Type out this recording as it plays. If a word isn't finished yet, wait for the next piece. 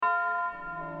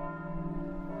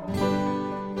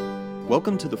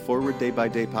Welcome to the Forward Day by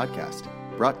Day podcast,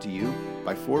 brought to you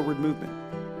by Forward Movement.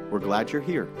 We're glad you're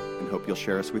here and hope you'll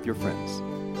share us with your friends.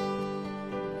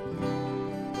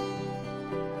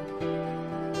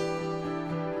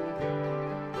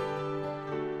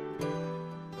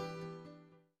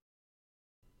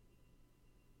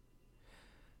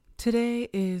 Today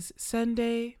is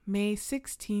Sunday, May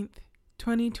 16th,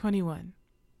 2021.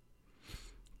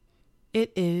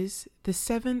 It is the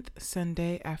 7th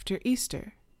Sunday after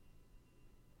Easter.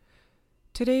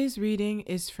 Today's reading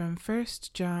is from 1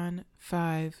 John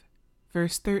 5,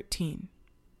 verse 13.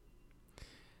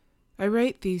 I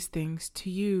write these things to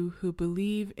you who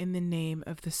believe in the name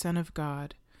of the Son of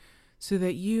God, so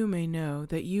that you may know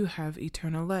that you have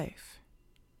eternal life.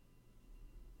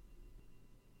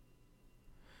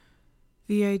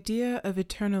 The idea of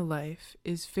eternal life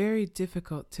is very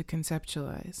difficult to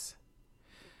conceptualize.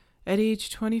 At age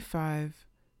 25,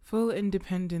 full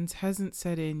independence hasn't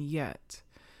set in yet.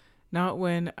 Not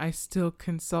when I still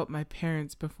consult my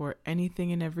parents before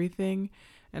anything and everything,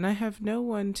 and I have no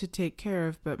one to take care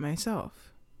of but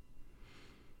myself.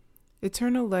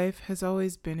 Eternal life has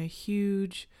always been a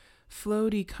huge,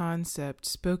 floaty concept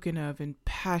spoken of in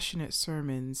passionate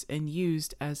sermons and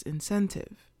used as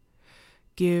incentive.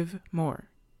 Give more.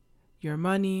 Your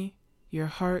money, your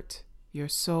heart, your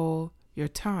soul, your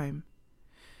time,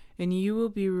 and you will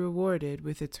be rewarded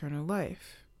with eternal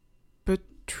life. But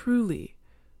truly,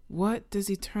 what does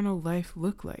eternal life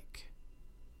look like?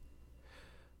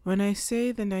 When I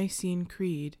say the Nicene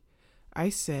Creed, I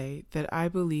say that I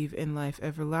believe in life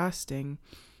everlasting,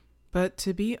 but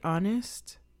to be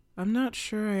honest, I'm not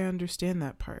sure I understand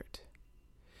that part.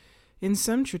 In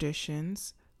some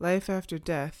traditions, life after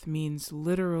death means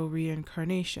literal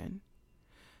reincarnation,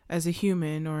 as a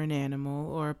human or an animal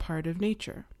or a part of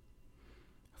nature.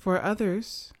 For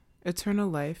others, eternal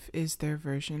life is their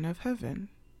version of heaven.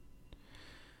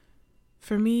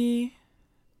 For me,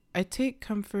 I take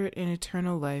comfort in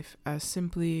eternal life as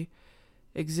simply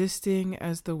existing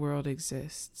as the world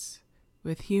exists,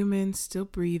 with humans still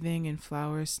breathing and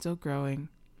flowers still growing.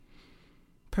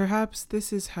 Perhaps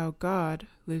this is how God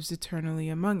lives eternally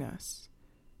among us,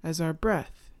 as our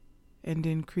breath and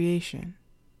in creation.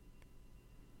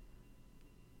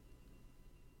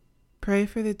 Pray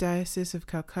for the Diocese of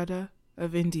Calcutta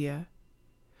of India.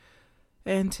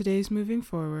 And today's moving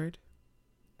forward.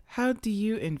 How do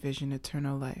you envision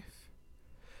eternal life?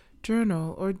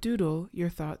 Journal or doodle your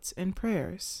thoughts and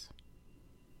prayers.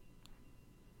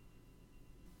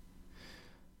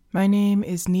 My name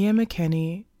is Nia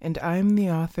McKenney, and I'm the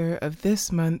author of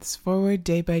this month's Forward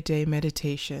Day by Day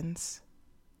Meditations.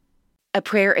 A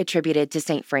prayer attributed to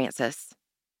St. Francis.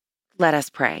 Let us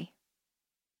pray.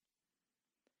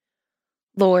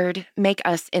 Lord, make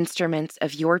us instruments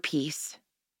of your peace.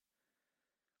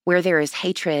 Where there is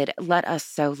hatred, let us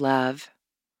sow love.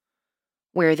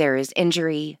 Where there is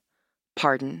injury,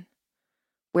 pardon.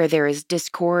 Where there is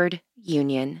discord,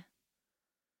 union.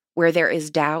 Where there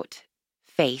is doubt,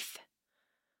 faith.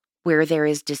 Where there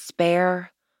is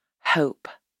despair, hope.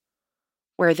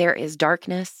 Where there is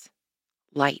darkness,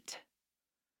 light.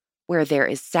 Where there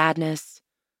is sadness,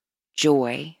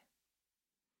 joy.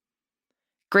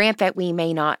 Grant that we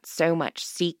may not so much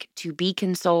seek to be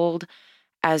consoled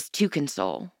as to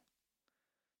console,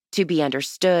 to be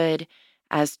understood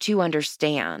as to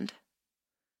understand,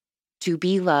 to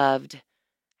be loved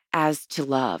as to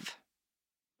love.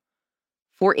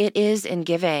 For it is in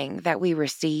giving that we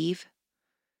receive,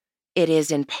 it is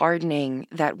in pardoning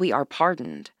that we are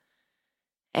pardoned,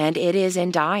 and it is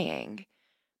in dying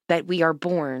that we are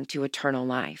born to eternal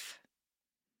life.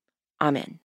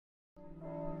 Amen.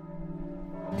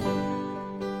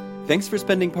 Thanks for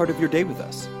spending part of your day with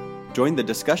us. Join the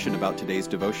discussion about today's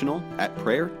devotional at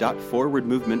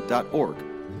prayer.forwardmovement.org,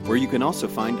 where you can also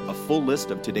find a full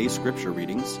list of today's scripture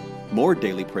readings, more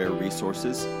daily prayer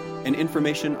resources, and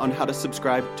information on how to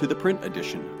subscribe to the print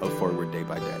edition of Forward Day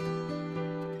by Day.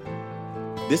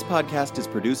 This podcast is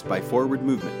produced by Forward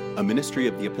Movement, a ministry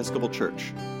of the Episcopal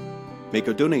Church. Make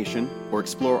a donation or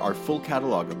explore our full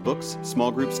catalog of books, small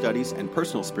group studies, and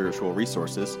personal spiritual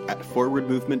resources at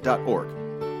forwardmovement.org.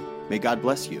 May God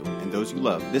bless you and those you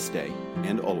love this day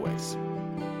and always.